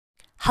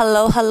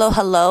Hello, hello,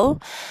 hello.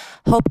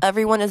 Hope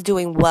everyone is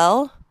doing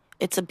well.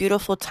 It's a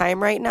beautiful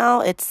time right now.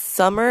 It's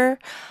summer.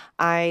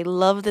 I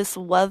love this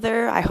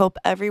weather. I hope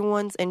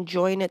everyone's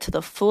enjoying it to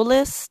the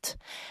fullest.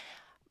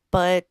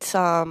 But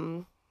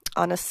on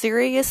a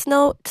serious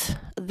note,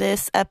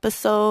 this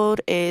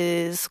episode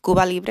is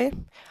Cuba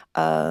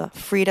Libre,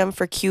 Freedom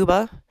for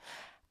Cuba.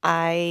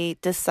 I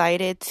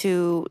decided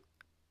to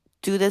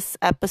do this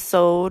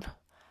episode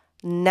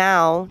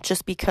now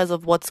just because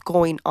of what's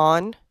going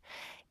on.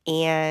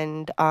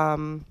 And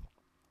I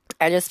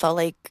just felt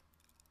like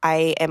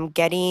I am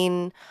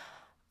getting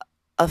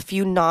a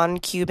few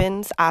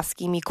non-Cubans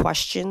asking me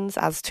questions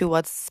as to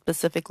what's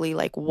specifically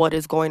like what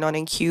is going on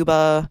in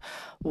Cuba,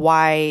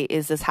 why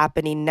is this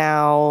happening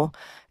now?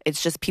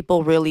 It's just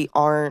people really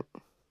aren't,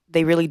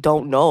 they really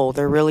don't know.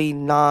 They're really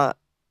not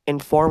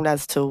informed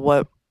as to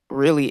what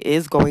really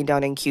is going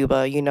down in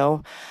Cuba.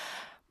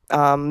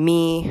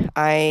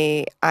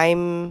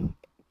 I'm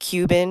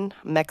Cuban,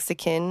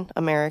 Mexican,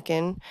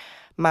 American.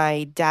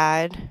 My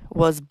dad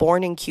was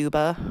born in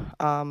Cuba.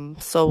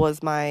 So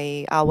was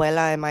my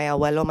abuela and my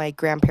abuelo, my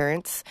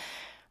grandparents.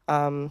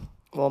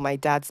 My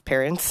dad's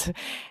parents.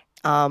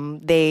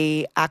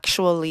 They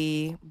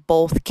actually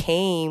both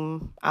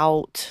came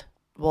out.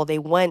 Well, they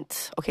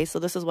went. Okay, so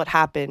this is what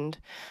happened.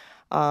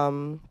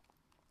 Um,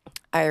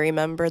 I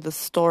remember the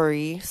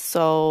story.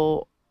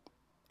 So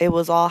it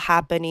was all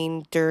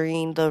happening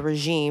during the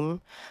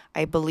regime.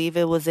 I believe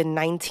it was in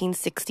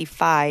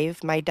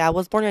 1965. My dad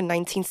was born in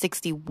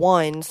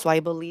 1961, so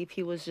I believe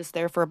he was just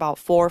there for about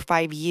 4 or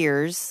 5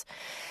 years.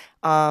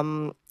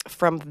 From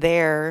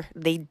there,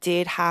 they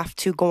did have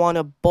to go on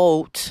a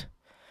boat.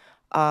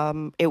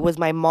 It was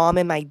my mom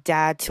and my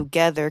dad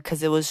together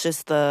because it was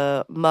just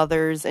the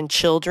mothers and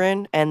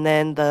children, and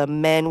then the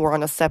men were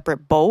on a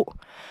separate boat.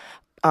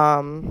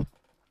 And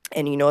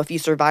if you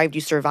survived,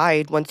 you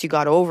survived once you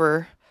got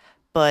over.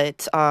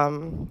 But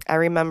I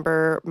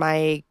remember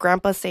my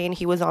grandpa saying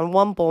he was on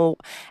one boat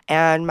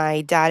and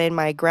my dad and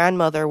my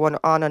grandmother were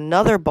on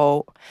another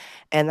boat,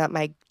 and that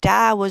my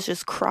dad was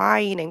just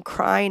crying and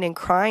crying and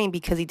crying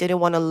because he didn't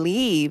want to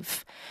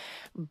leave.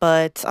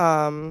 But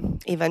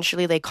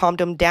eventually they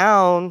calmed him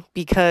down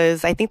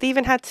because I think they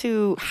even had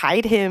to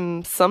hide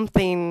him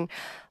something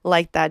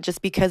like that,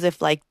 just because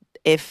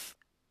if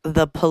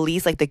the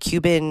police, like the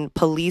Cuban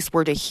police,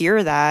 were to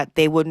hear that,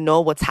 they would know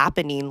what's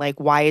happening. Like,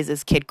 why is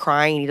this kid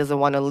crying? He doesn't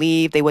want to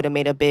leave. They would have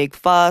made a big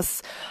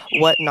fuss,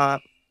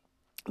 whatnot.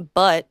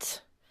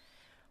 But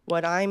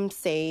what I'm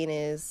saying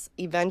is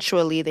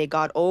eventually they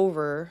got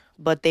over,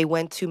 but they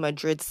went to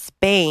Madrid,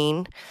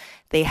 Spain.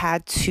 They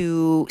had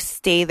to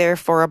stay there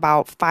for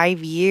about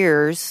 5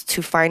 years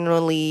to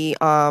finally,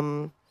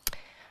 I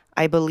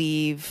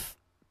believe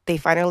they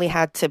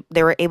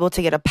were able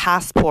to get a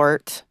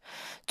passport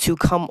to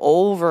come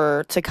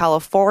over to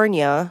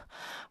California,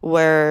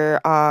 where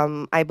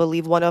I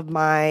believe one of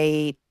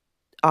my,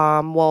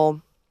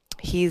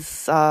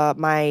 he's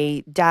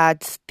my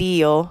dad's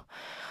tío,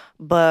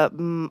 but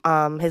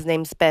his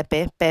name's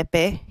Pepe.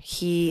 Pepe,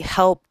 he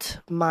helped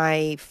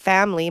my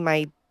family,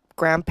 my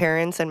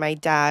grandparents and my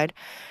dad,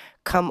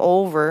 come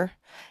over,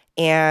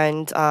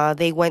 and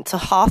they went to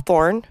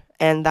Hawthorne.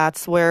 And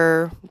that's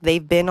where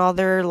they've been all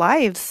their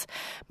lives.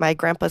 My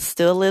grandpa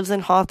still lives in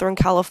Hawthorne,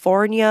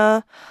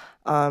 California.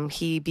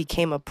 He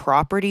became a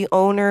property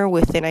owner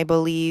within, I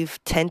believe,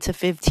 10 to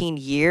 15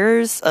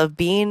 years of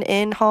being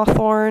in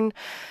Hawthorne.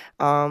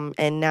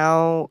 And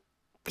now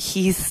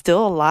he's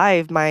still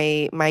alive.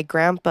 My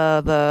grandpa,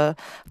 the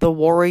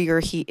warrior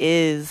he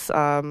is,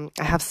 I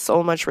have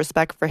so much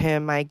respect for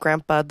him. My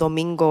grandpa,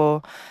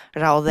 Domingo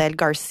Raudel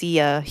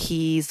Garcia,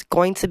 he's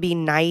going to be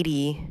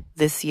 90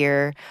 this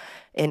year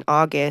in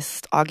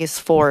August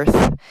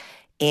 4th.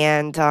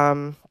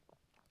 And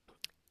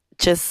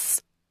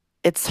just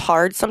it's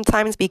hard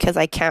sometimes because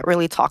I can't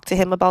really talk to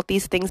him about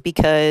these things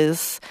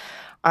because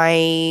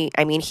I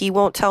mean he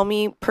won't tell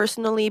me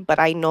personally, but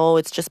I know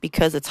it's just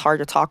because it's hard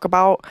to talk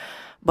about.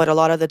 But a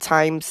lot of the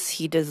times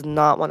he does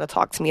not want to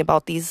talk to me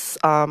about these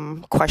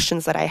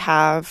questions that I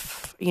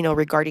have,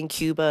 regarding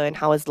Cuba and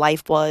how his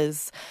life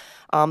was.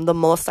 The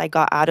most I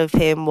got out of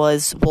him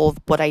was, well,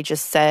 what I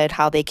just said,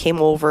 how they came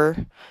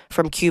over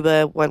from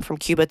Cuba, went from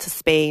Cuba to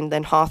Spain,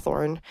 then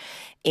Hawthorne.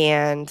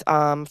 And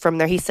from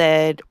there, he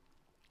said,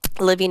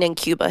 living in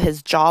Cuba,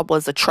 his job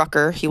was a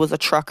trucker. He was a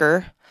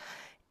trucker.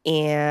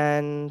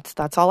 And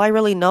that's all I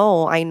really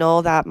know. I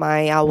know that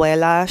my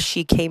abuela,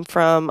 she came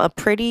from a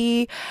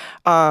pretty,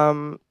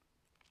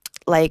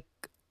 like,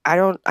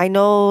 I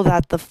know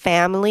that the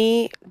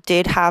family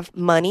did have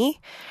money,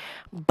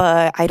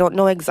 but I don't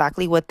know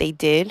exactly what they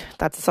did.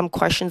 That's some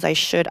questions I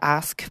should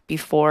ask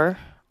before.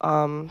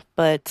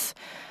 But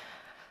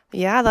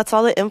yeah, that's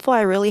all the info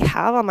I really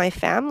have on my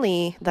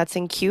family that's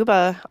in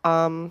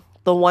Cuba.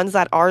 The ones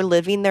that are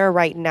living there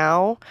right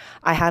now,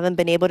 I haven't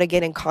been able to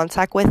get in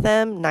contact with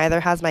them. Neither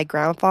has my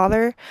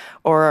grandfather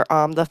or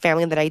the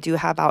family that I do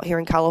have out here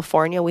in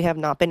California. We have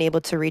not been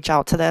able to reach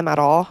out to them at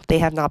all. They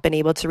have not been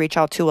able to reach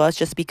out to us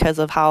just because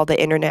of how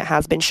the internet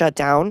has been shut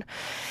down.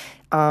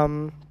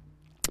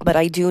 But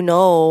I do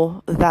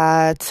know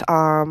that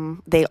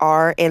they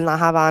are in La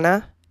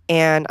Habana,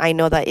 and I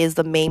know that is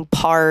the main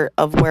part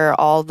of where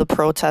all the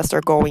protests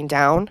are going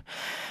down.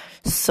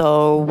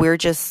 So we're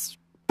just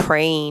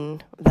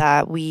praying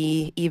that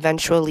we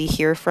eventually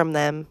hear from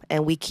them,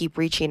 and we keep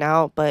reaching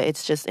out, but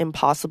it's just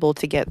impossible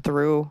to get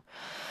through.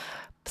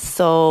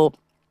 So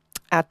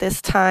at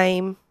this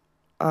time,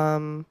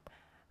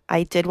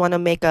 I did want to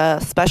make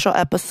a special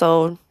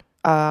episode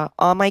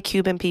on my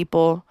Cuban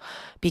people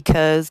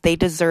because they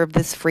deserve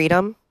this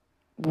freedom.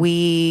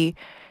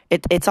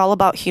 It's all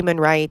about human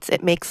rights.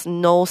 It makes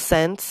no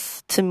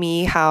sense to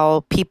me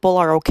how people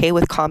are okay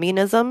with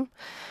communism.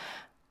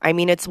 I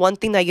mean, it's one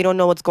thing that you don't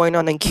know what's going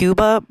on in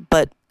Cuba,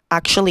 but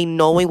actually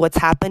knowing what's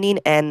happening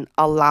and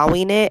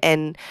allowing it,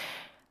 and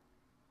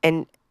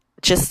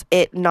just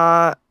it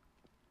not,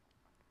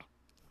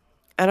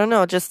 I don't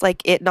know, just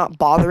like it not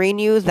bothering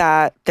you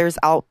that there's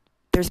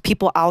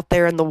people out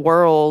there in the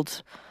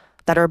world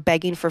that are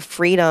begging for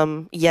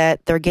freedom,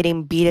 yet they're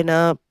getting beaten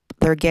up,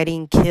 they're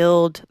getting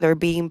killed, they're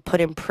being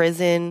put in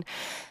prison.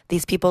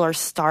 These people are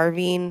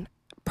starving,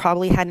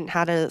 probably hadn't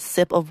had a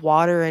sip of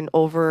water in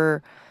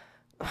over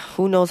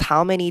who knows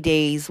how many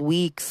days,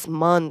 weeks,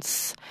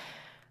 months.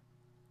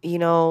 You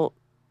know,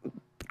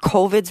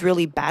 COVID's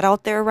really bad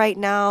out there right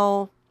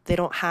now. They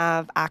don't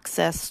have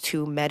access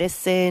to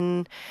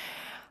medicine.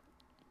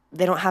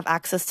 They don't have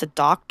access to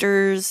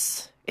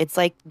doctors. It's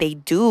like they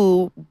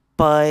do,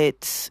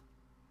 but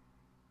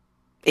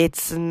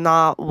it's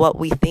not what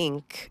we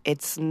think.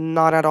 It's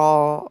not at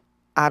all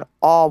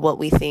what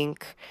we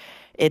think.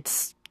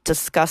 It's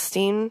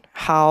disgusting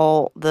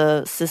how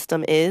the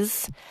system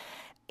is.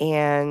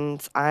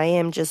 And I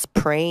am just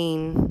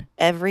praying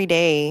every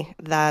day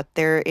that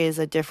there is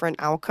a different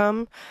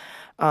outcome.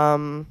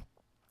 I'm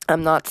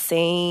not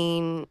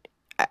saying,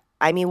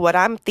 I mean, what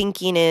I'm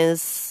thinking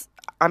is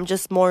I'm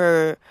just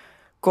more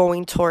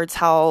going towards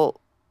how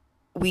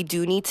we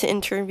do need to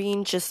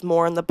intervene, just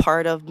more on the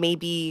part of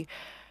maybe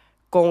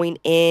going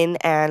in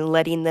and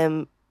letting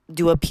them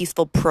do a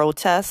peaceful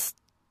protest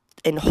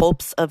in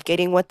hopes of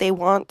getting what they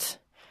want.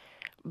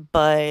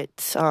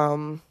 But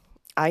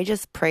I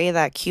just pray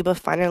that Cuba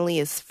finally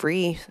is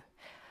free.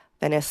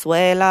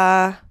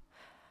 Venezuela,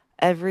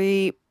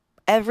 every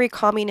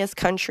communist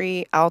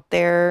country out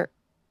there,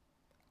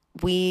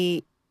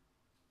 we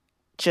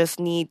just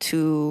need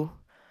to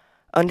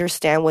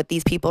understand what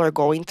these people are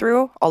going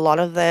through. A lot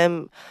of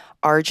them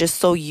are just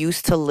so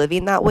used to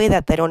living that way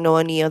that they don't know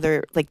any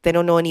other, like they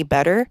don't know any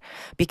better.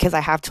 Because I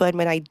have to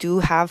admit, I do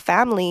have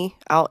family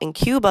out in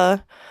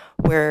Cuba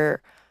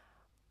where,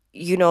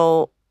 you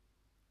know,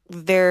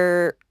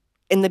 they're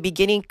in the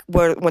beginning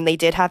when they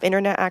did have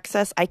internet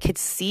access, I could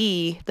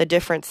see the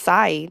different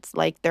sides.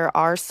 Like there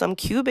are some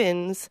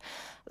Cubans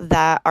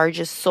that are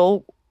just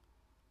so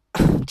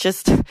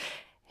just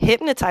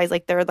hypnotized,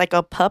 like they're like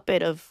a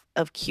puppet of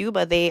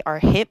Cuba. They are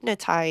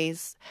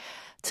hypnotized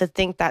to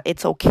think that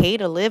it's okay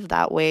to live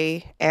that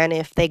way, and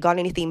if they got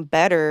anything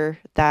better,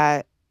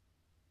 that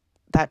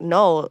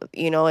no,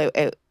 you know,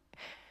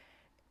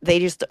 they're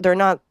just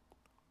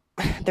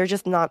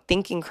not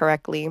thinking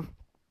correctly.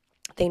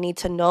 They need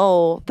to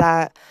know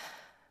that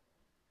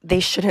they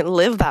shouldn't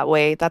live that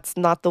way. That's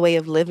not the way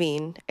of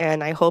living.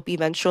 And I hope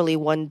eventually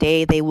one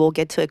day they will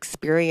get to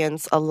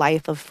experience a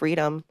life of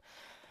freedom.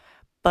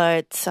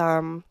 But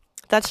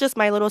that's just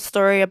my little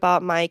story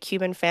about my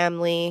Cuban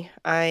family.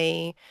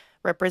 I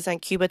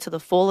represent Cuba to the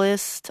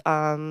fullest.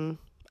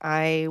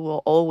 I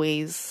will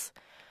always,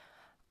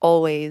 I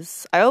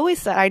always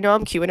said, I know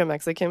I'm Cuban and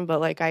Mexican,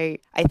 but like I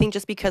think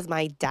just because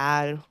my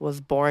dad was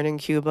born in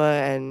Cuba,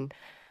 and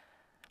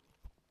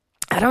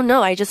I don't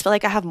know, I just feel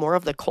like I have more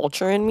of the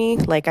culture in me.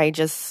 Like I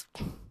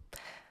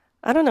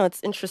don't know,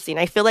 it's interesting.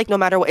 I feel like no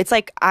matter what, it's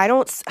like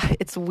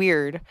it's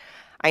weird.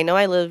 I know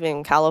I live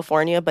in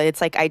California, but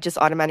it's like I just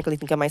automatically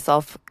think of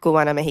myself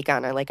Cubana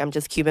Mexicana. Like I'm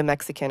just Cuban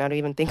Mexican. I don't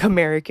even think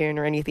American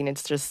or anything.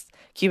 It's just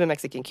Cuban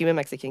Mexican, Cuban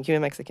Mexican,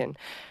 Cuban Mexican.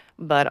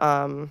 But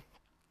I'll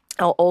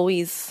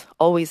always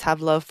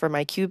have love for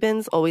my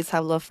Cubans, always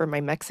have love for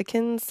my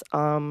Mexicans.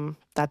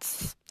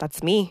 That's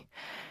me.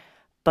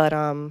 But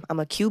I'm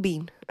a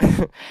Cuban.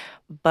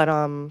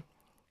 But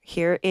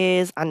here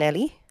is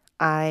Aneli.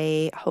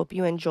 I hope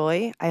you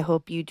enjoy. I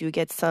hope you do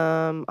get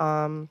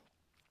some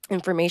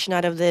information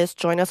out of this.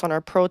 Join us on our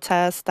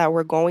protest that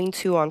we're going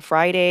to on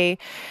Friday,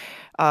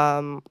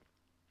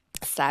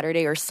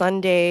 Saturday or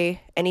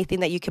Sunday. Anything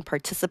that you can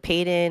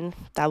participate in,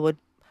 that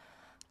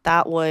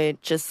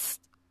would just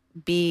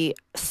be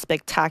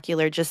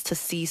spectacular, just to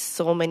see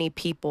so many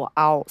people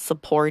out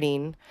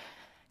supporting,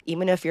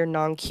 even if you're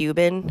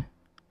non-Cuban.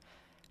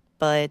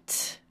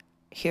 But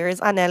here is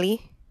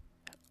Aneli.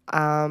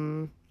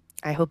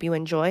 I hope you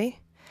enjoy.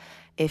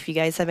 If you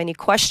guys have any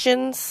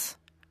questions,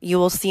 you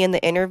will see in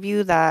the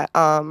interview that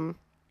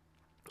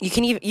you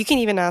can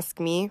even ask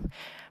me.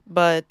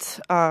 But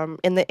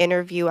in the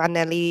interview,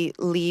 Aneli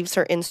leaves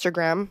her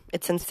Instagram.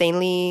 It's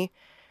Insanely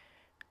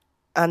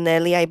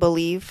Aneli, I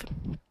believe.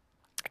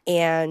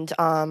 And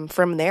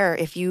from there,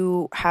 if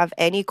you have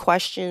any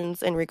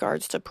questions in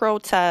regards to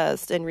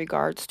protest, in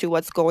regards to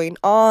what's going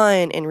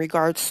on, in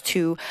regards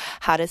to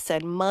how to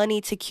send money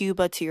to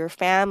Cuba to your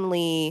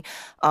family,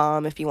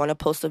 if you want to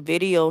post a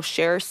video,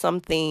 share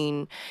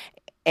something,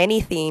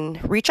 anything,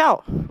 reach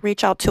out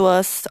to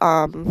us.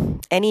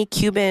 Any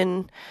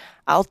Cuban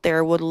out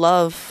there would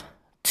love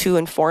to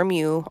inform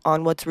you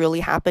on what's really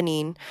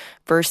happening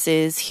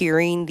versus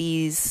hearing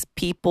these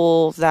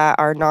people that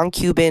are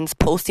non-Cubans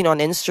posting on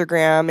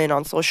Instagram and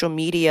on social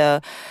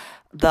media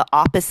the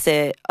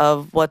opposite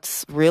of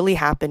what's really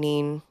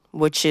happening,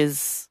 which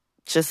is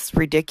just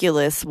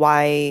ridiculous.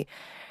 Why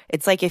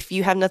it's like, if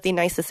you have nothing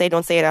nice to say,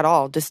 don't say it at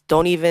all. Just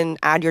don't even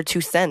add your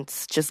 2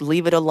 cents. Just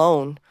leave it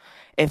alone.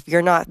 If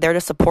you're not there to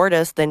support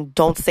us, then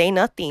don't say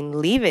nothing.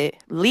 Leave it.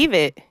 Leave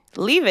it.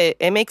 Leave it.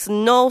 It makes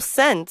no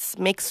sense.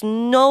 Makes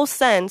no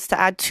sense to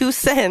add 2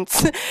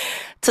 cents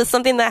to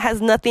something that has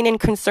nothing in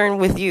concern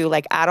with you,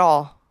 like at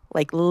all.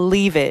 Like,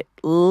 leave it.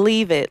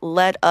 Leave it.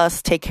 Let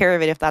us take care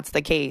of it if that's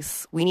the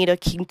case. We need to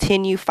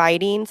continue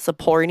fighting,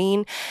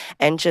 supporting,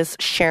 and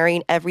just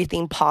sharing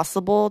everything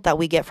possible that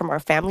we get from our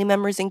family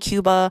members in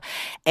Cuba.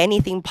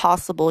 Anything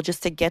possible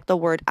just to get the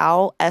word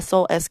out.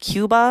 SOS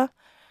Cuba.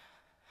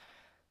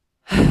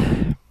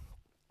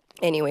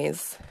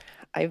 Anyways,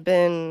 I've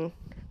been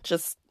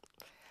just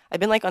I've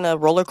been like on a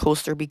roller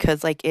coaster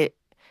because like it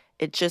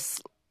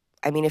just,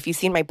 I mean, if you've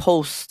seen my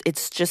post,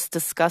 it's just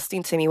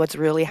disgusting to me what's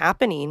really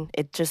happening.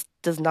 It just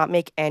does not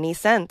make any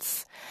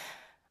sense.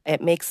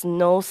 It makes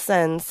no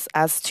sense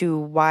as to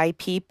why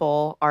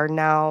people are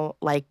now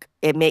like,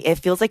 it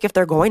feels like if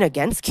they're going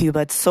against Cuba.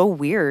 It's so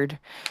weird.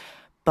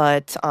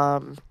 But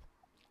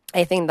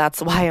I think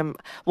that's why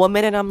one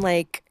minute I'm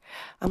like,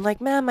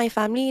 man, my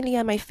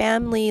familia, my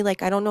family,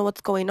 like, I don't know what's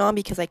going on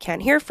because I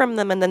can't hear from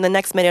them. And then the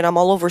next minute I'm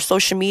all over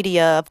social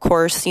media, of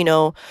course,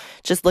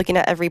 just looking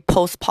at every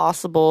post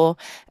possible.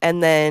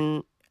 And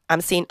then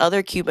I'm seeing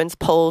other Cubans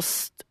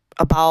post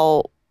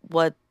about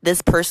what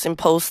this person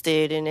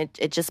posted, and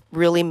it just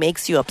really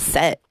makes you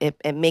upset.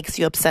 It makes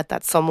you upset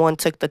that someone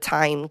took the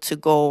time to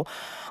go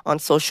on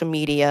social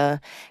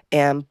media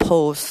and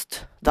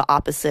post the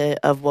opposite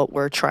of what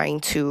we're trying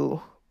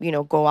to,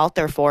 go out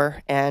there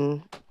for.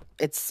 And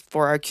it's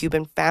for our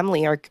Cuban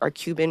family, our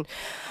Cuban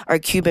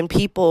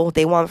people.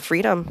 They want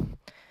freedom.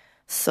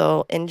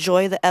 So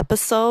enjoy the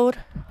episode.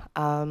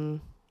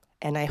 And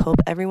I hope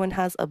everyone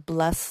has a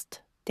blessed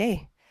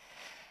day.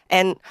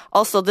 And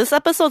also, this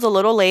episode's a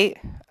little late.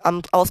 I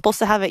was supposed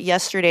to have it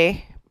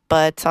yesterday,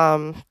 but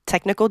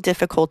technical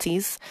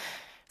difficulties.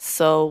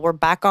 So we're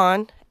back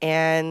on.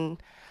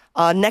 And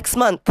next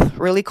month,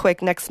 really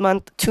quick, next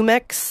month,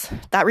 Tumex.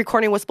 That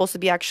recording was supposed to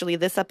be actually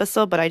this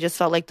episode, but I just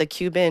felt like the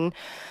Cuban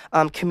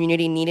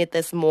community needed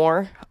this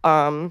more.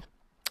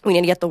 We need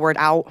to get the word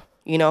out,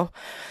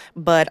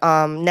 But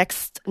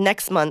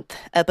next month,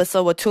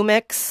 episode with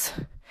Tumex.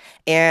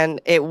 And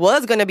it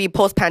was going to be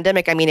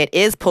post-pandemic. I mean, it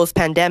is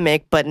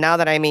post-pandemic, but now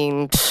that,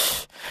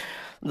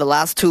 the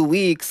last 2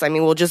 weeks,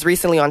 well, just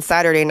recently on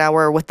Saturday, now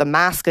we're with the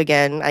mask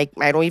again. I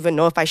don't even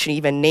know if I should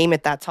even name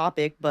it that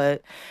topic,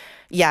 but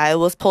yeah, it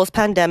was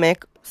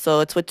post-pandemic.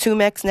 So it's with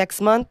Tumex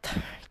next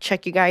month.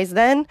 Check you guys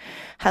then.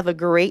 Have a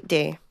great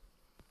day.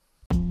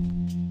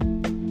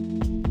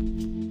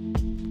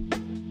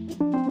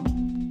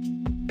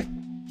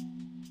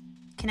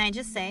 Can I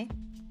just say,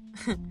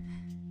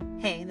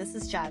 hey, this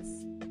is Jazz.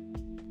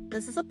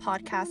 This is a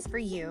podcast for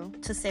you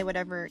to say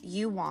whatever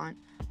you want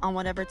on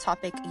whatever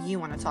topic you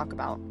want to talk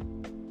about.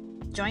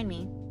 Join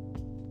me.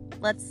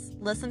 Let's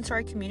listen to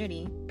our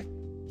community.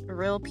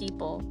 Real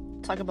people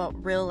talk about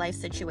real life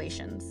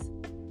situations.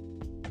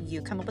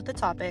 You come up with the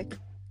topic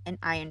and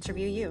I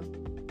interview you.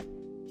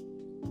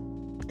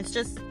 It's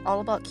just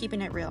all about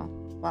keeping it real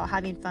while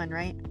having fun,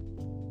 right?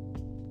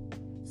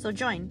 So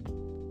join,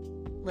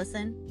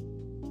 listen,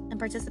 and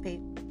participate.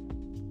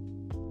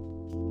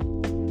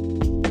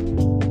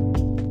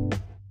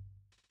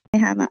 I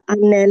have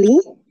Anneli.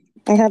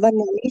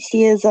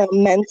 She is a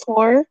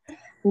mentor,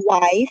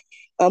 wife,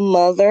 a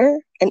mother,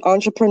 an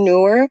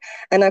entrepreneur,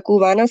 and a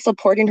Cubana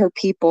supporting her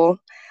people.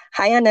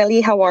 Hi,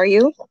 Anneli. How are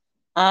you?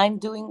 I'm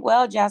doing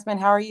well, Jasmine.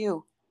 How are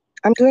you?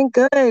 I'm doing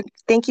good.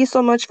 Thank you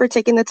so much for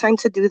taking the time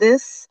to do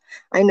this.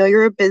 I know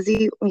you're a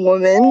busy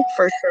woman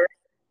for sure.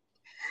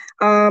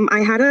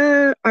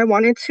 I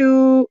wanted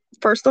to,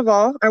 first of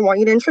all, I want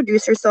you to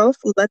introduce yourself.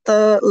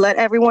 Let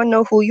everyone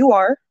know who you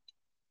are.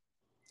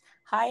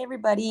 Hi,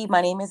 everybody. My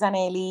name is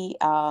Anneli.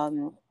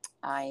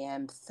 I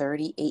am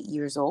 38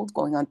 years old,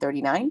 going on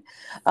 39.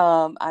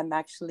 I'm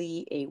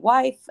actually a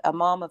wife, a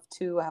mom of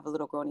 2. I have a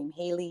little girl named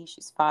Haley.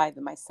 She's 5,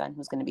 and my son,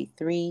 who's going to be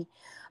 3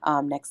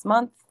 next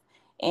month.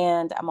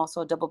 And I'm also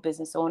a double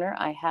business owner.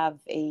 I have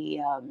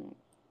a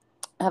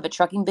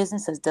trucking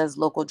business that does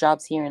local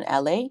jobs here in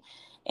LA.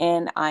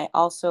 And I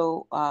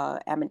also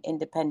am an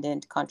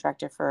independent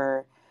contractor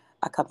for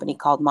a company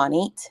called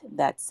Mon8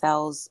 that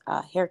sells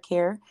hair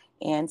care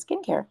and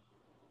skincare.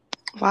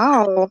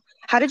 Wow.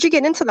 How did you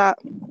get into that?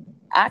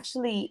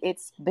 Actually,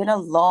 it's been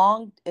a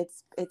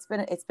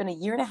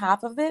year and a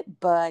half of it,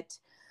 but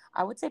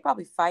I would say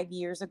probably 5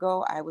 years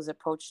ago, I was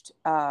approached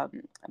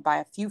by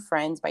a few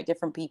friends, by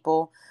different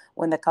people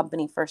when the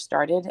company first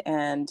started.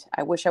 And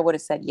I wish I would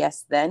have said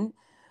yes then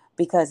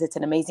because it's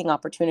an amazing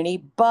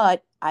opportunity.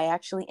 But I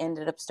actually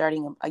ended up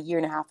starting a year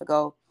and a half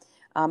ago.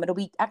 It'll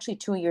be actually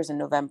 2 years in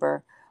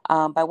November.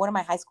 By one of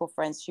my high school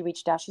friends, she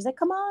reached out. She's like,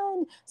 "Come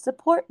on,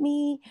 support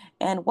me."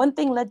 And one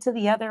thing led to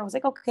the other. I was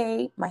like,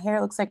 "Okay, my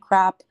hair looks like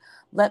crap.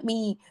 Let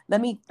me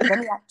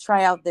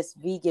try out this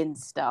vegan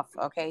stuff."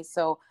 Okay,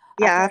 so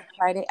after Yeah. I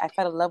tried it, I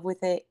fell in love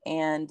with it,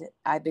 and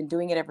I've been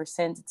doing it ever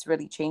since. It's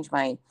really changed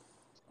my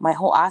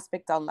whole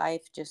aspect on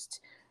life.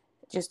 Just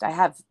I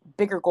have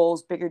bigger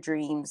goals, bigger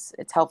dreams.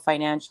 It's helped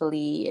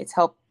financially. It's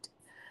helped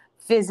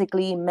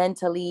physically,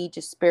 mentally,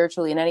 just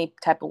spiritually, in any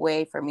type of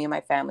way for me and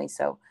my family.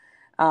 So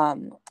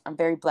I'm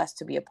very blessed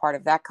to be a part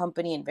of that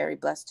company, and very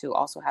blessed to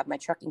also have my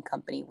trucking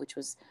company, which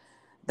was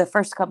the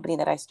first company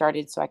that I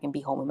started so I can be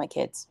home with my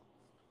kids.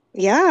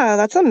 Yeah,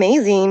 that's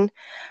amazing.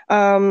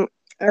 Um,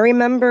 I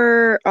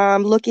remember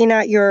looking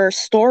at your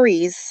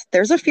stories.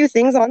 There's a few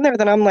things on there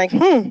that I'm like,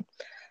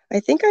 I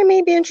think I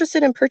may be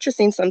interested in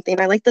purchasing something.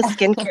 I like the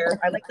skincare.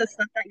 I like the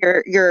stuff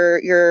that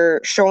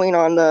you're showing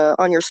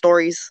on your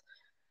stories.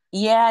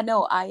 Yeah,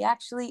 no,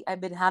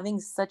 I've been having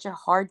such a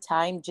hard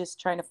time just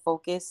trying to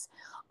focus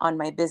on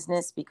my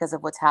business because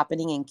of what's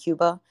happening in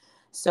Cuba.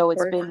 So Of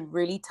it's course. been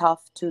really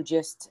tough to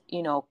just,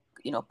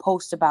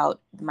 post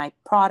about my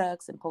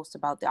products and post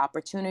about the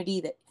opportunity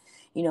that,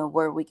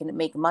 where we can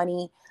make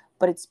money.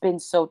 But it's been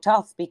so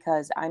tough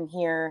because I'm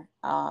here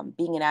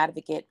being an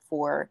advocate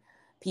for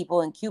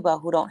people in Cuba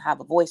who don't have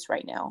a voice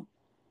right now.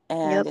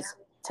 And Yep. it's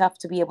tough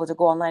to be able to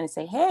go online and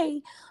say,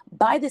 "Hey,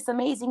 buy this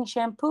amazing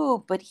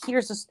shampoo," but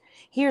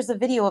here's a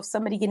video of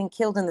somebody getting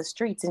killed in the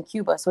streets in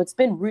Cuba. So it's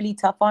been really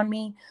tough on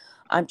me.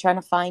 I'm trying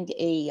to find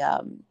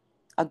a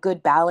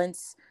good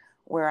balance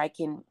where I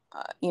can,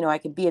 I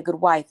can be a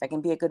good wife, I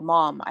can be a good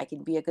mom, I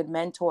can be a good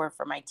mentor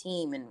for my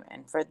team,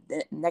 and for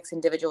the next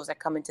individuals that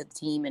come into the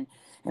team, and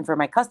for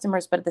my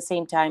customers, but at the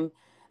same time,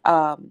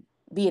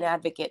 be an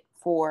advocate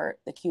for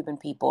the Cuban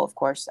people. Of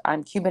course,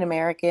 I'm Cuban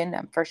American.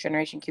 I'm first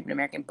generation Cuban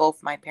American.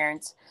 Both my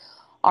parents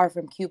are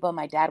from Cuba.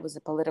 My dad was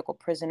a political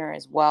prisoner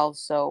as well.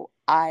 So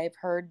I've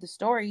heard the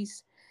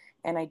stories,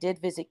 and I did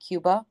visit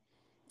Cuba.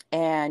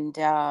 And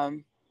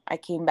I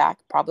came back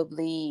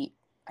probably,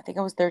 I think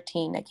I was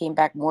 13. I came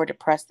back more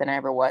depressed than I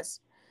ever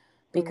was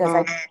because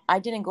Hmm. I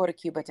didn't go to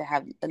Cuba to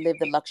have live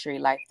the luxury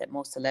life that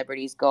most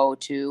celebrities go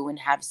to and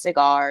have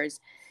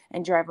cigars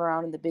and drive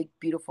around in the big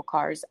beautiful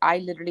cars. I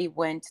literally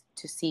went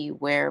to see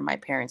where my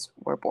parents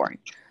were born.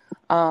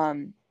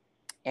 Um,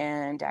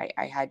 and I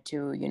had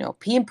to,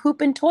 pee and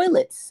poop in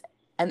toilets.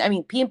 And I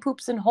mean, pee and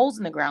poops in holes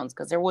in the grounds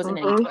because there wasn't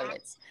any Hmm.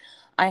 toilets.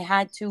 I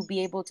had to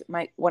be able to,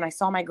 when I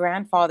saw my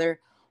grandfather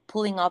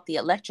pulling out the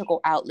electrical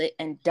outlet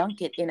and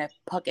dunk it in a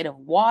bucket of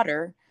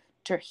water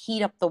to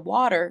heat up the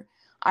water,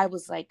 I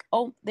was like,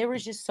 oh, there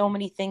was just so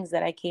many things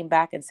that I came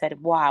back and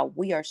said, wow,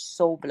 we are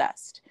so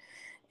blessed.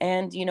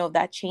 And,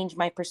 that changed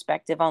my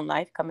perspective on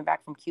life coming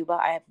back from Cuba.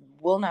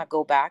 Will not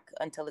go back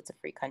until it's a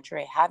free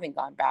country. I haven't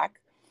gone back.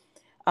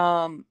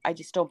 I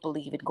just don't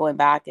believe in going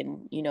back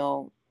and,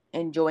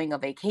 enjoying a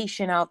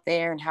vacation out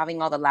there and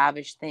having all the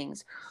lavish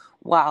things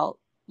while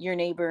your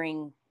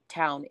neighboring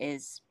town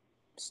is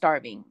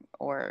starving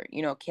or,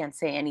 can't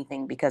say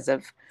anything because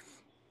of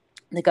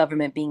the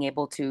government being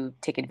able to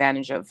take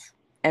advantage of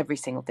every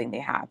single thing they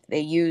have. They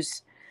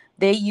use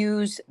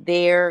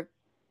their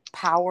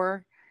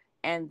power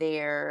and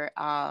their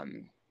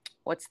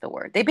what's the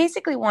word? They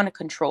basically want to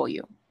control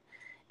you.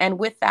 And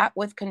with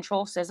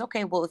control says,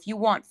 okay, well, if you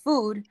want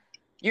food,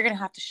 you're going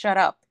to have to shut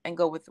up and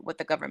go with what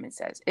the government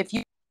says. If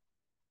you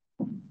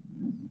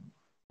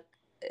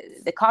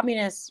The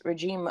communist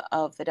regime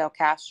of Fidel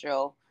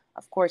Castro,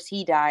 of course,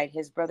 he died.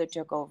 His brother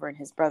took over, and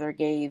his brother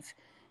gave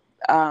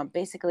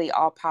basically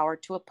all power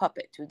to a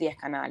puppet, to the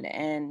Canal.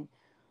 And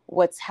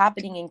what's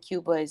happening in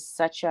Cuba is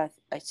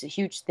it's a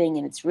huge thing,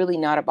 and it's really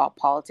not about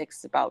politics.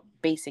 It's about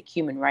basic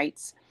human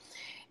rights.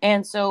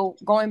 And so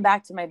going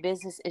back to my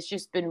business, it's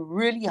just been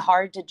really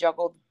hard to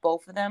juggle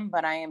both of them,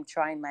 but I am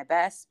trying my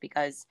best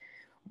because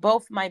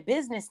both my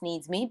business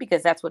needs me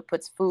because that's what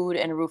puts food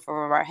and a roof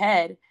over our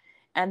head.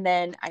 And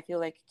then I feel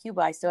like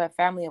Cuba, I still have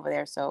family over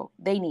there, so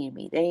they need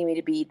me. They need me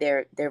to be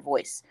their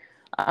voice.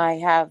 I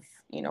have,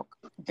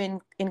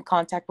 been in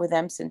contact with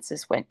them since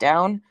this went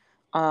down.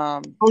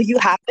 Oh, you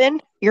have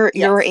been? You're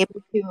Yes.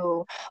 able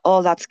to.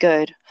 Oh, that's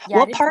good. Yeah, I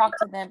What did part talk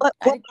to them. what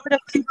I what did. part of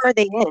Cuba are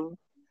they in?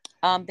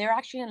 They're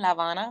actually in La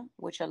Habana,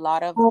 which a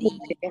lot of Oh,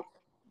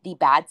 the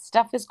bad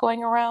stuff is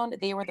going around.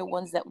 They were the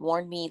ones that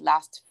warned me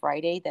last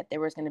Friday that there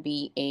was going to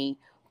be a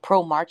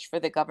pro march for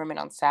the government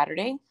on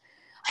Saturday.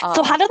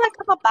 so how Um, did that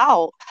come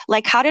about?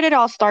 Like, how did it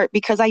all start?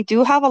 Because I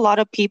do have a lot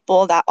of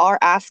people that are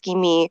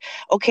asking me,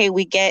 okay,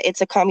 we get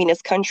it's a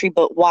communist country,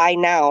 but why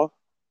now?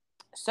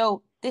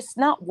 so this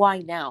not why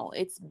now.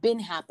 It's been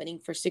happening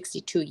for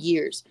 62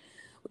 years.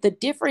 The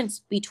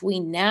difference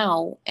between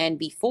now and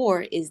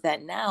before is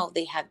that now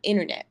they have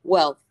internet.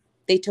 Well,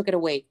 they took it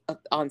away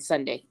on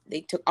Sunday.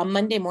 On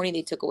Monday morning,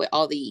 they took away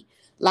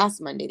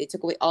last Monday, they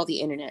took away all the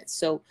internet.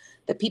 So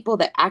the people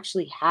that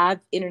actually have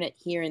internet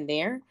here and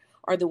there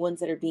are the ones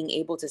that are being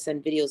able to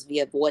send videos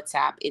via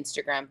WhatsApp,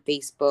 Instagram,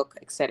 Facebook,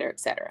 et cetera, et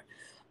cetera.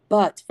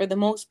 But for the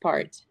most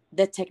part,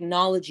 the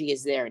technology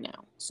is there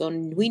now. So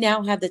we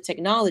now have the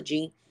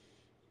technology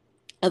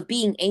of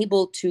being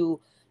able to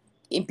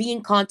be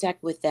in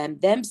contact with them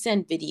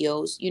send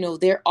videos.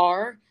 There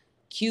are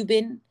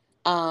Cuban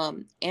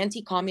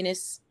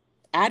anti-communist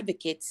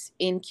advocates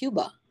in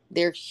Cuba.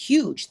 They're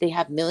huge. They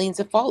have millions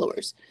of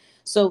followers.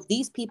 So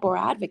these people are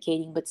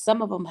advocating, but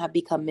some of them have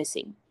become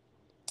missing.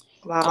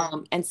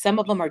 Wow. And some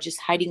of them are just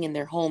hiding in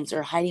their homes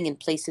or hiding in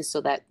places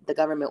so that the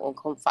government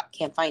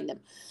can't find them.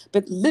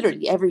 But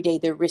literally every day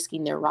they're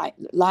risking their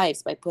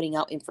lives by putting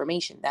out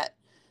information that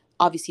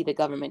obviously the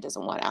government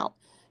doesn't want out.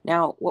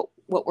 Now, what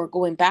we're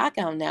going back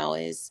on now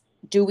is,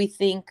 do I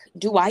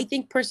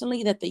think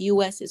personally that the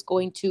U.S. is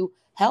going to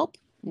help?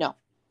 No.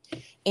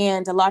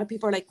 And a lot of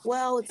people are like,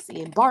 well, it's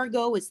the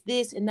embargo, it's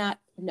this and that.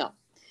 No,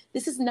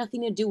 this has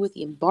nothing to do with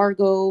the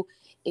embargo.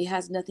 It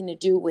has nothing to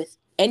do with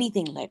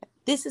anything like that.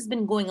 This has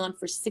been going on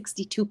for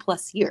 62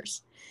 plus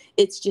years.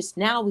 It's just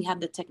now we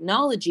have the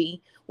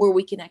technology where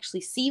we can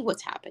actually see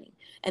what's happening,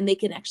 and they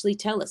can actually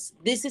tell us,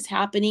 this is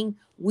happening.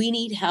 We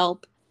need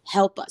help.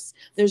 Help us.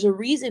 There's a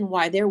reason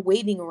why they're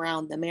waving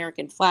around the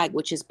American flag,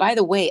 which is, by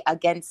the way,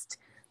 against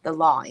the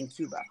law in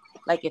Cuba.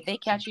 Like, if they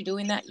catch you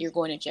doing that, you're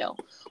going to jail.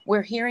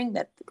 We're hearing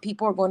that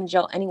people are going to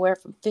jail anywhere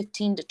from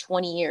 15 to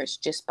 20 years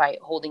just by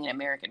holding an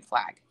American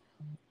flag.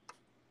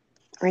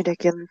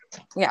 Ridiculous.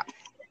 Yeah.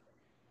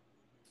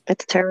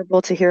 It's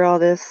terrible to hear all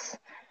this.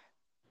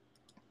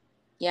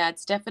 Yeah,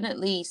 it's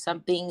definitely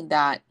something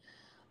that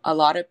a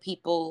lot of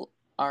people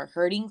are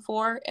hurting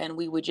for, and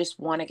we would just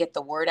want to get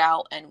the word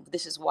out. And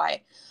this is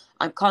why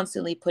I'm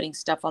constantly putting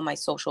stuff on my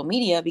social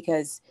media,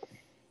 because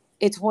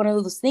it's one of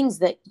those things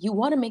that you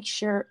want to make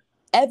sure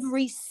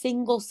every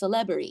single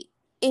celebrity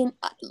in,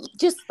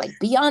 just like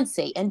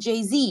Beyonce and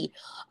Jay-Z,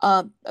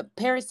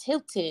 Paris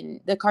Hilton,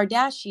 the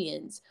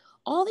Kardashians,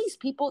 all these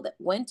people that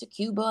went to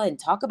Cuba and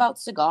talk about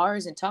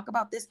cigars and talk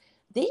about this,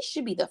 they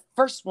should be the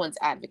first ones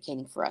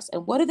advocating for us.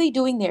 And what are they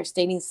doing there?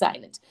 Staying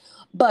silent.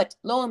 But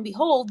lo and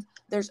behold,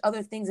 there's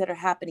other things that are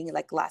happening,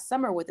 like last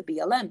summer with the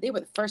BLM. They were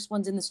the first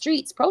ones in the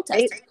streets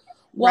protesting.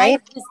 Why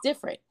is this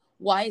different?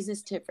 Why is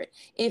this different?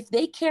 If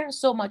they care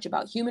so much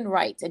about human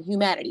rights and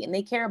humanity, and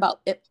they care about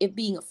it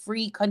being a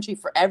free country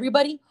for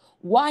everybody,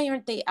 why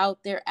aren't they out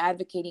there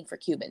advocating for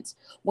Cubans?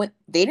 When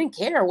they didn't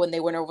care when they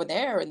went over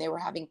there and they were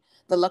having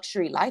the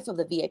luxury life of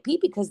the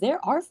VIP, because there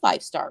are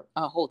 5-star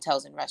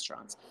hotels and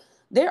restaurants.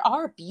 There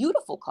are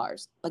beautiful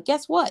cars. But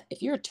guess what?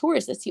 If you're a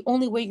tourist, that's the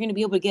only way you're going to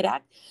be able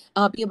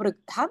to be able to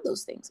have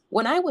those things.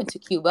 When I went to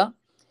Cuba,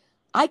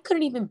 I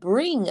couldn't even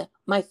bring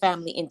my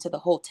family into the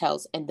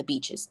hotels and the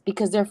beaches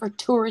because they're for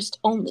tourists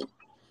only.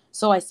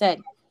 So I said,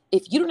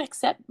 if you don't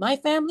accept my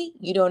family,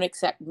 you don't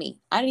accept me.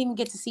 I didn't even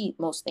get to see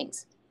most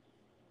things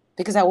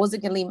because I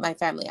wasn't going to leave my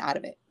family out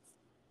of it.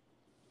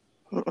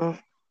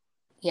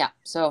 Yeah,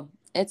 so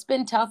it's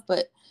been tough,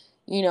 but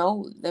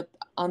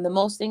on the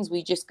most things,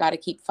 we just got to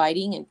keep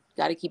fighting and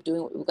got to keep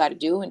doing what we got to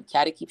do, and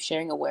got to keep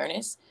sharing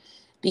awareness,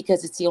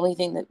 because it's the only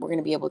thing that we're going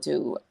to be able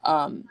to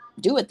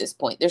do at this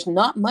point. There's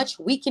not much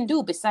we can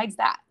do besides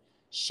that.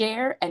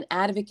 Share and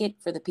advocate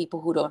for the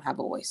people who don't have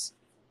a voice.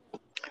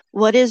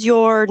 What is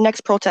your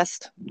next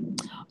protest?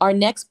 Our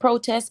next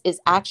protest is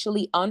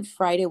actually on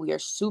Friday. We are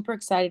super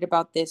excited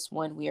about this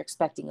one. We are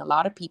expecting a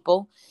lot of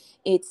people.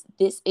 It's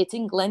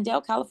in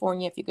Glendale,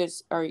 California. If you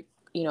guys are,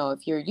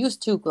 if you're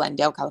used to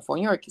Glendale,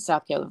 California, or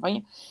South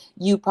California,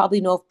 you probably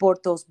know of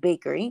Porto's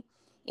Bakery.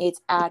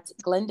 It's at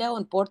Glendale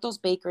and Porto's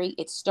Bakery.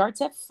 It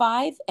starts at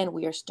 5, and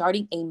we are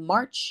starting a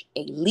march,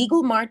 a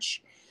legal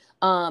march.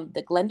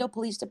 The Glendale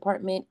Police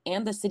Department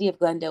and the City of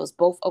Glendale is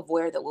both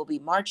aware that we'll be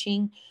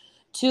marching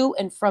to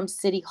and from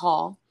City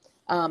Hall,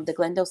 the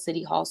Glendale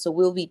City Hall. So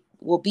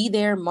we'll be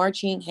there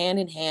marching hand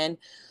in hand.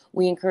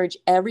 We encourage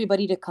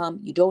everybody to come.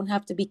 You don't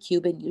have to be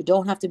Cuban. You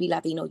don't have to be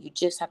Latino. You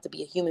just have to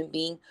be a human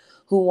being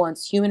who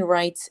wants human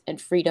rights and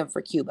freedom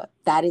for Cuba.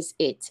 That is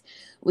it.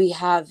 We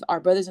have our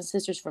brothers and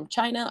sisters from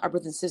China, our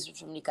brothers and sisters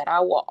from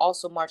Nicaragua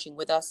also marching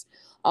with us.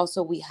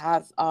 Also, we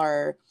have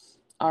our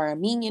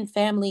Armenian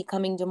family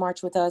coming to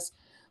march with us.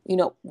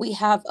 We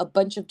have a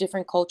bunch of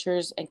different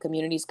cultures and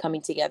communities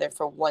coming together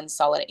for one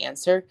solid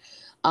answer,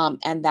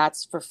 and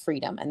that's for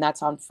freedom, and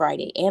that's on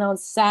Friday. And on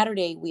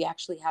Saturday, we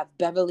actually have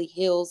Beverly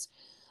Hills.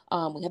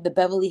 We have the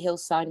Beverly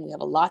Hills sign. We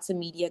have lots of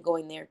media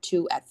going there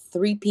too at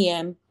 3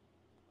 p.m.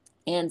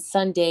 And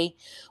Sunday,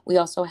 we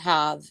also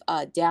have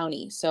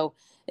Downey. So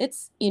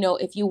it's,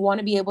 if you want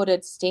to be able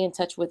to stay in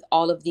touch with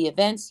all of the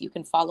events, you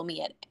can follow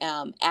me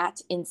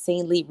at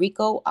Insanely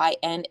Rico,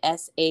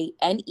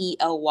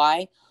 INSANELY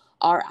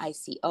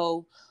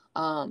RICO.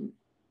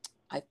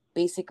 I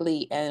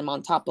basically am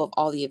on top of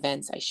all the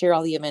events. I share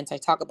all the events. I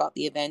talk about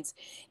the events.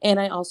 And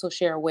I also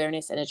share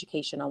awareness and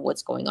education on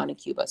what's going on in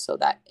Cuba, so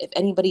that if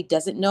anybody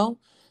doesn't know,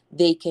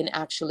 they can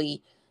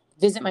actually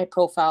visit my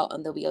profile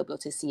and they'll be able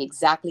to see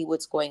exactly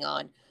what's going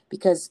on,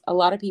 because a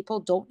lot of people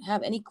don't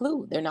have any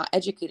clue. They're not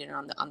educated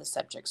on the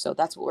subject. So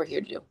that's what we're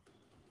here to do.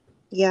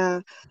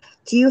 Yeah.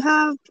 Do you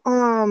have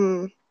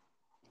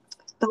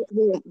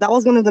that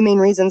was one of the main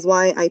reasons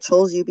why I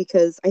chose you,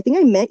 because I think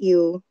I met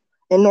you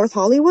in North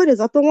Hollywood. Is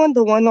that the one?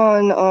 The one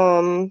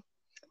on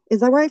is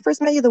that where I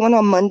first met you? The one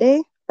on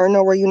Monday? Or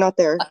no, were you not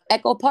there?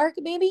 Echo Park,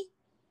 maybe?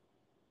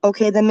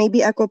 Okay, then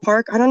maybe Echo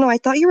Park. I don't know. I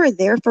thought you were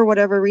there for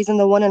whatever reason,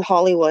 the one in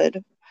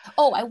Hollywood.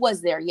 Oh, I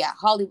was there. Yeah.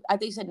 Hollywood. I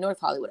think you said North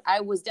Hollywood.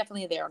 I was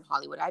definitely there on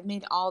Hollywood. I've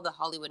made all the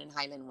Hollywood and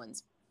Highland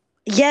ones.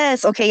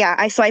 Yes, okay, yeah.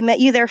 I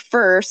met you there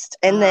first,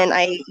 and Uh-huh. then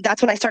I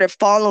that's when I started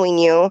following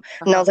you, and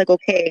I Uh-huh. was like,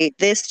 okay,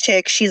 this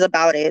chick, she's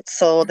about it.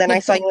 So then I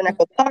saw you in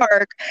Echo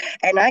Park,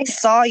 and I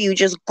saw you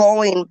just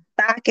going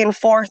back and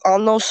forth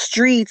on those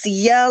streets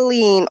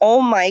yelling. Oh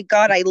my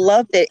God, I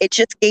loved it. It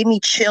just gave me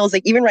chills.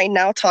 Like even right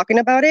now talking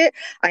about it,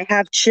 I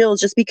have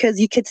chills just because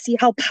you could see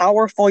how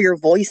powerful your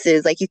voice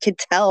is. Like you could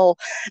tell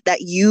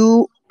that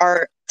you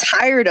are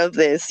tired of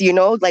this,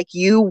 like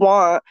you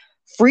want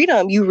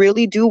freedom. You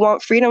really do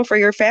want freedom for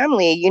your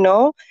family, and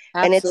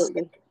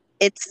Absolutely.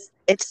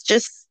 it's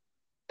just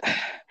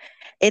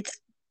it's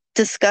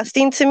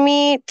disgusting to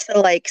me to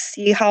like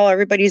see how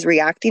everybody's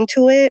reacting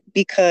to it,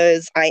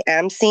 because I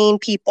am seeing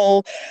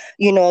people,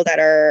 that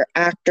are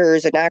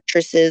actors and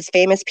actresses,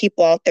 famous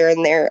people out there,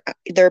 and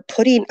they're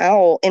putting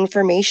out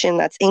information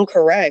that's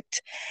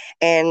incorrect,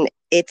 and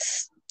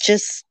it's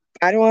just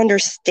I don't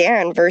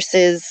understand,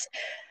 versus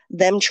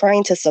them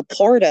trying to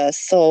support us.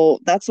 So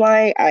that's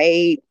why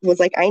I was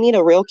like, I need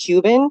a real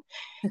Cuban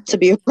to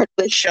be a part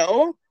of the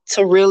show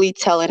to really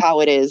tell it how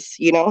it is.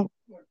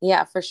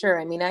 Yeah, for sure.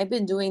 I mean, I've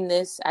been doing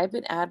this. I've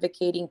been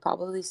advocating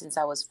probably since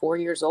I was 4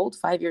 years old,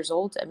 5 years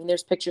old. I mean,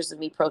 there's pictures of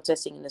me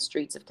protesting in the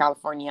streets of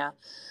California,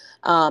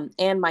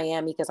 and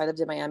Miami, because I lived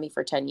in Miami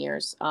for 10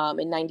 years.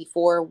 In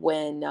 94,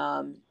 when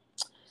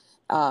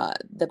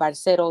the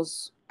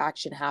Barceros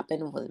action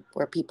happened,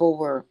 where people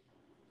were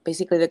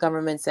basically, the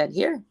government said,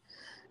 here,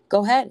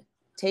 go ahead,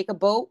 take a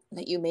boat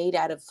that you made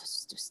out of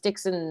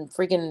sticks and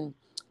freaking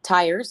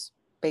tires,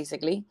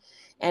 basically.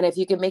 And if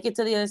you can make it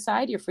to the other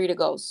side, you're free to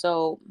go.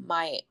 So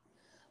I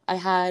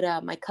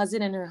had my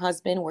cousin and her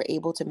husband were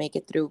able to make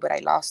it through, but I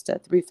lost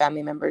 3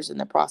 family members in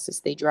the process.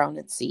 They drowned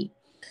at sea.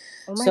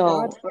 Oh my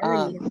God, So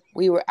sorry.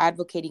 we were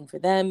advocating for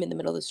them in the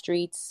middle of the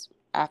streets.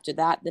 After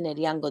that, the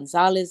Nerian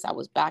Gonzalez, I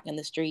was back in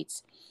the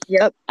streets.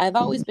 Yep. I've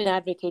always been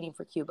advocating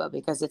for Cuba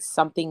because it's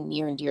something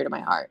near and dear to my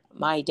heart.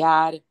 My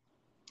dad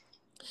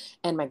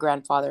and my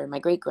grandfather and my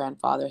great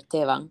grandfather,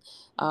 Tevan,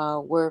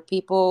 were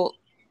people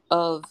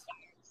of,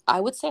 I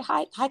would say,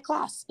 high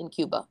class in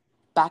Cuba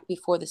back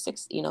before the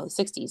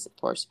 60s, of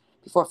course,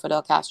 before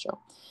Fidel Castro.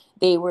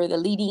 They were the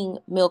leading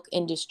milk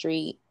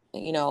industry,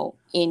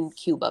 in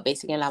Cuba,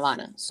 basically in La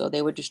Habana. So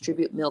they would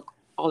distribute milk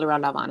all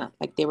around La Habana,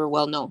 like they were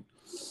well known,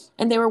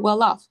 and they were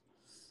well off.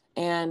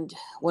 And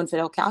when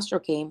Fidel Castro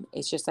came,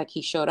 it's just like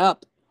he showed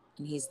up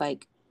and he's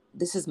like,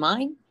 this is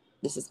mine,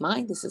 this is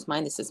mine, this is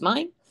mine, this is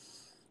mine.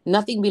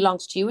 Nothing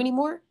belongs to you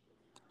anymore.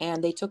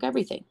 And they took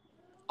everything,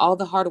 all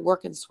the hard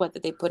work and sweat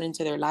that they put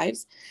into their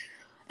lives.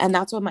 And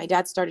that's when my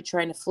dad started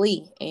trying to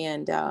flee.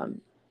 And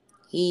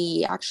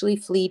he actually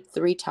fled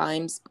 3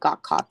 times,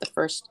 got caught the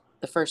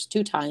first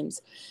 2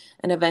 times,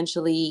 and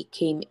eventually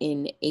came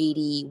in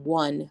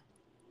 81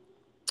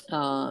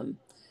 um,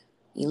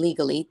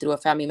 illegally through a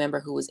family member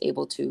who was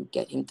able to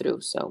get him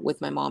through. So with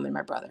my mom and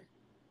my brother.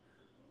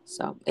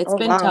 So it's Oh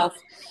been wow. tough.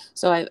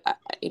 So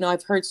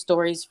I've heard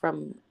stories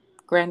from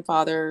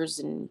grandfathers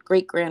and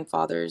great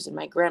grandfathers and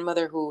my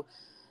grandmother who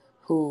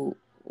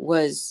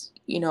was,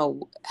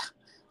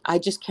 I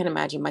just can't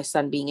imagine my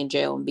son being in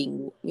jail and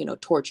being,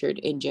 tortured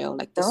in jail.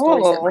 Like the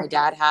stories that No. my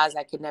dad has,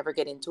 I could never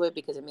get into it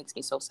because it makes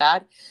me so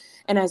sad.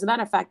 And as a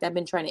matter of fact, I've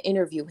been trying to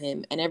interview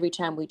him. And every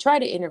time we try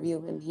to interview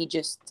him, he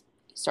just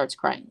starts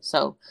crying.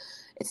 So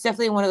it's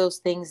definitely one of those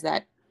things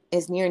that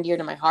is near and dear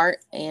to my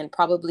heart, and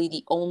probably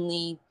the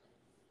only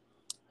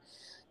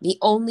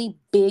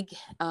big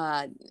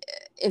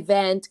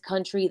event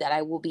country that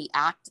I will be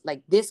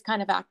like this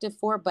kind of active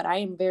for. But I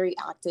am very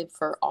active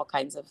for all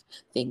kinds of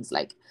things.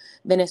 Like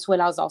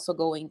Venezuela is also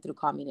going through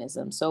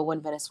communism. So when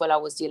Venezuela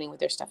was dealing with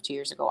their stuff 2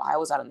 years ago, I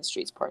was out on the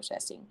streets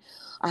protesting.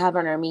 I have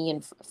an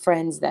Armenian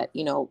friends that,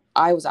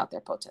 I was out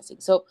there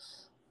protesting. So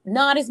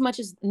not as much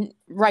as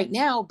right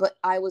now, but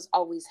I was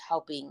always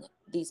helping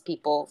these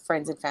people,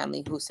 friends and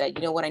family, who said,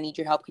 you know what, I need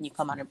your help. Can you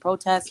come out and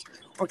protest?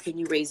 Or can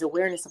you raise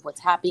awareness of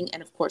what's happening?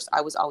 And of course,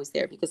 I was always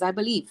there because I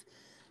believe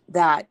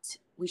that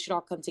we should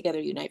all come together,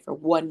 unite for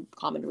one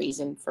common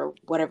reason, for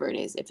whatever it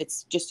is. If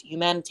it's just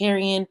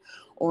humanitarian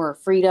or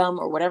freedom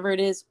or whatever it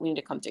is, we need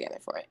to come together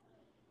for it.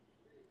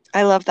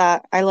 I love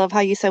that. I love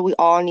how you said we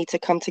all need to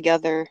come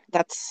together.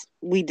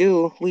 We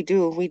do need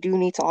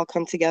to all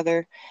come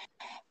together.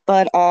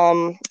 But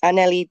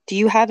Aneli, do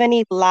you have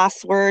any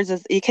last words?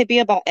 It could be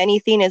about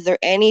anything. Is there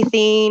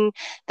anything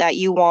that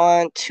you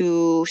want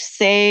to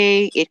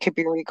say? It could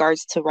be in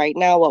regards to right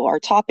now what our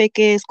topic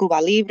is,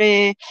 Cuba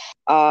Libre,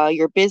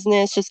 your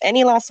business, just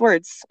any last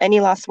words. Any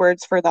last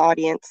words for the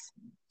audience?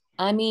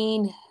 I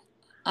mean,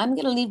 I'm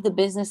going to leave the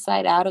business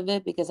side out of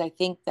it because I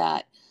think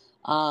that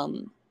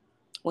um,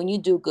 when you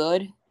do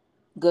good,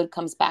 good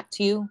comes back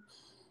to you.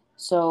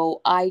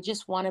 So I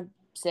just want to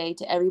say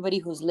to everybody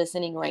who's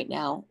listening right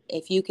now,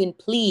 if you can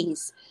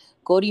please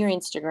go to your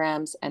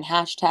Instagrams and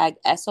hashtag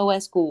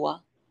SOS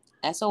Cuba,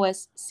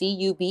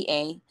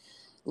 SOSCUBA,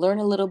 learn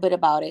a little bit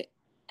about it,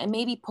 and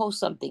maybe post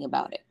something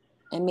about it,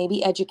 and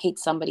maybe educate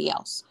somebody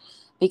else.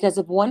 Because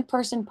if one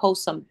person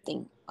posts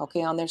something,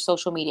 okay, on their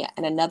social media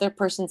and another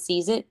person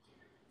sees it,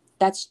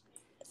 that's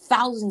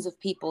thousands of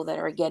people that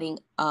are getting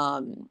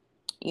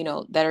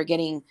that are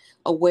getting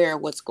aware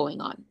of what's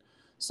going on.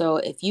 So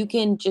if you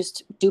can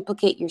just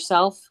duplicate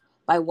yourself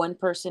by one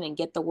person and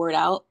get the word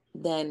out,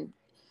 then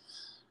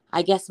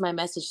I guess my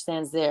message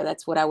stands there.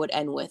 That's what I would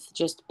end with.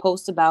 Just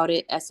post about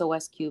it,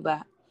 SOS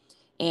Cuba,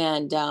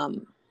 and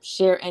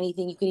share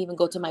anything. You can even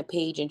go to my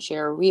page and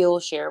share a reel,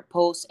 share a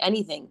post,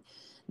 anything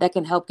that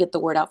can help get the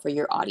word out for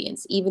your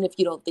audience. Even if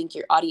you don't think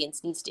your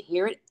audience needs to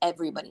hear it,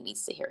 everybody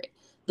needs to hear it.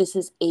 This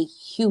is a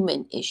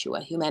human issue,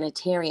 a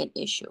humanitarian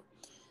issue.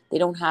 They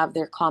don't have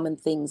their common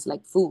things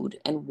like food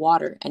and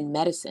water and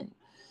medicine.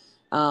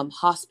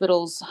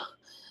 Hospitals,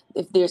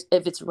 if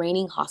it's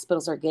raining,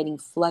 hospitals are getting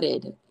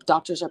flooded.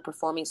 Doctors are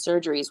performing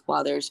surgeries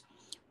while there's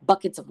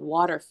buckets of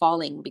water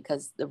falling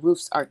because the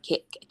roofs are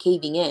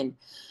caving in.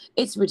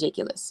 It's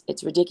ridiculous.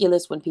 It's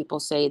ridiculous when people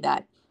say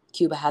that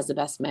Cuba has the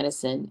best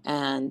medicine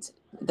and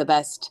the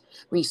best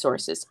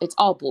resources. It's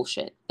all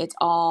bullshit. It's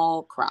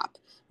all crap.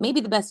 Maybe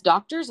the best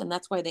doctors, and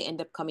that's why they end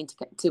up coming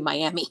to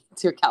Miami,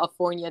 to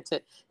California, to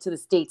the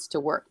States to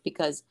work,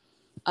 because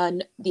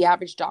the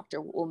average doctor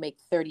will make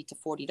 $30 to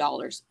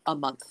 $40 a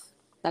month.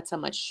 That's how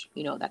much,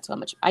 that's how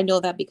much. I know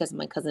that because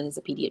my cousin is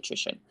a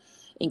pediatrician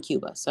in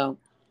Cuba. So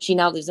she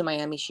now lives in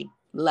Miami. She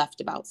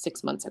left about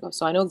 6 months ago.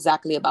 So I know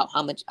exactly about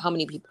how much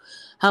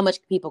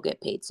people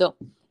get paid. So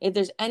if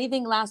there's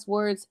anything, last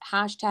words,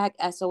 hashtag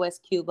SOS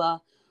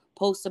Cuba,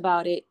 post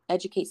about it,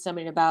 educate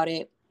somebody about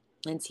it,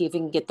 and see if we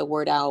can get the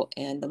word out.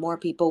 And the more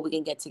people we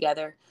can get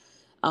together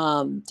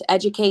to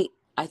educate,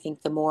 I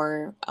think the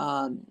more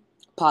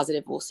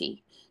positive we'll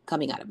see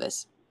coming out of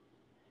this.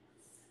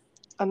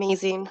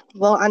 Amazing.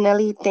 Well,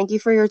 Aneli, thank you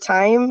for your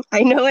time.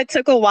 I know it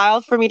took a while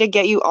for me to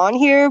get you on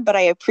here, but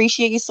I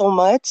appreciate you so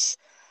much.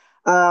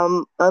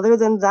 Other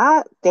than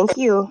that, thank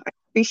you. I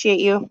appreciate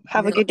you.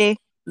 Have a good day.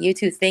 You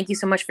too. Thank you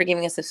so much for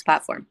giving us this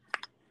platform.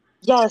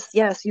 Yes,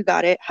 you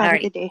got it. Have a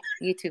good day.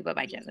 You too.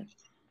 Bye-bye, Jasmine.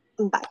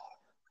 Bye.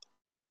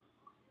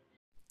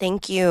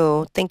 Thank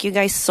you. Thank you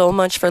guys so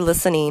much for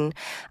listening.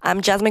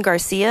 I'm Jasmine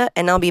Garcia,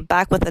 and I'll be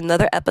back with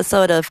another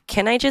episode of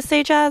Can I Just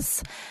Say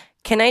Jazz?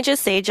 Can I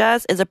Just Say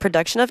Jazz is a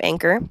production of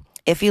Anchor.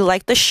 If you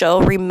like the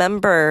show,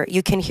 remember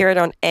you can hear it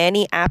on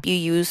any app you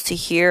use to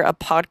hear a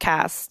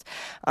podcast,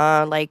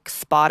 like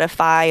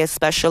Spotify,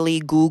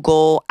 especially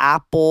Google,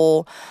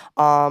 Apple,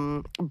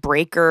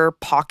 Breaker,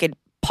 Pocket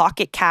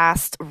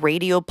Cast,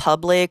 Radio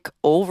Public,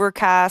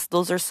 Overcast.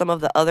 Those are some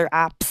of the other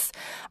apps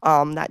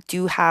that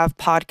do have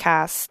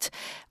podcasts.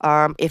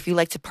 If you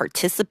like to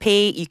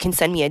participate, you can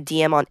send me a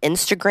DM on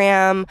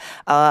Instagram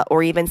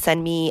or even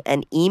send me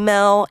an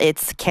email.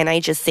 It's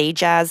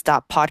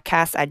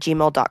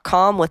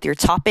canijustsayjazz.podcast@gmail.com with your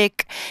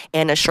topic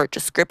and a short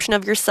description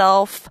of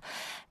yourself.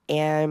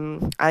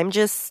 And I'm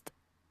just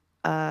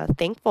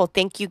thankful.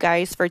 Thank you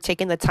guys for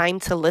taking the time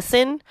to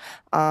listen.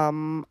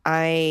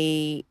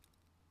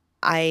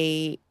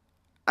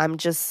 I'm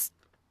just,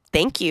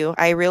 thank you.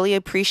 I really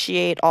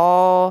appreciate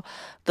all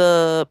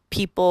the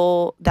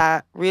people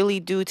that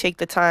really do take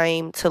the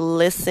time to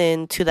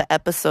listen to the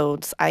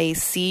episodes. I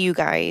see you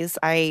guys.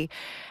 I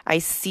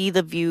see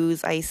the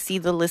views. I see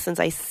the listens.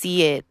 I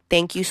see it.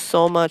 Thank you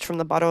so much from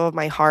the bottom of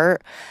my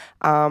heart.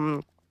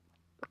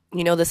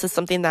 This is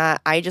something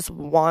that I just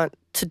want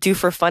to do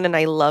for fun, and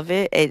I love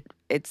it.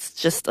 It's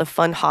just a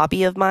fun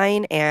hobby of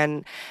mine,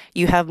 and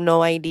you have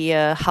no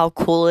idea how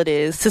cool it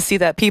is to see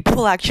that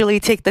people actually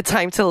take the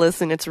time to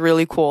listen. It's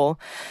really cool.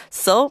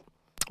 So,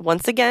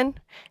 once again,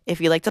 if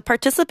you'd like to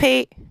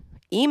participate,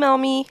 email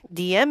me,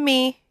 DM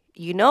me.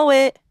 You know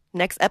it.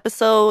 Next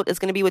episode is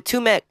going to be with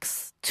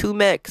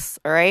 2Mix.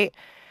 All right?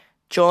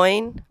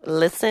 Join,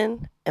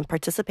 listen, and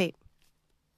participate.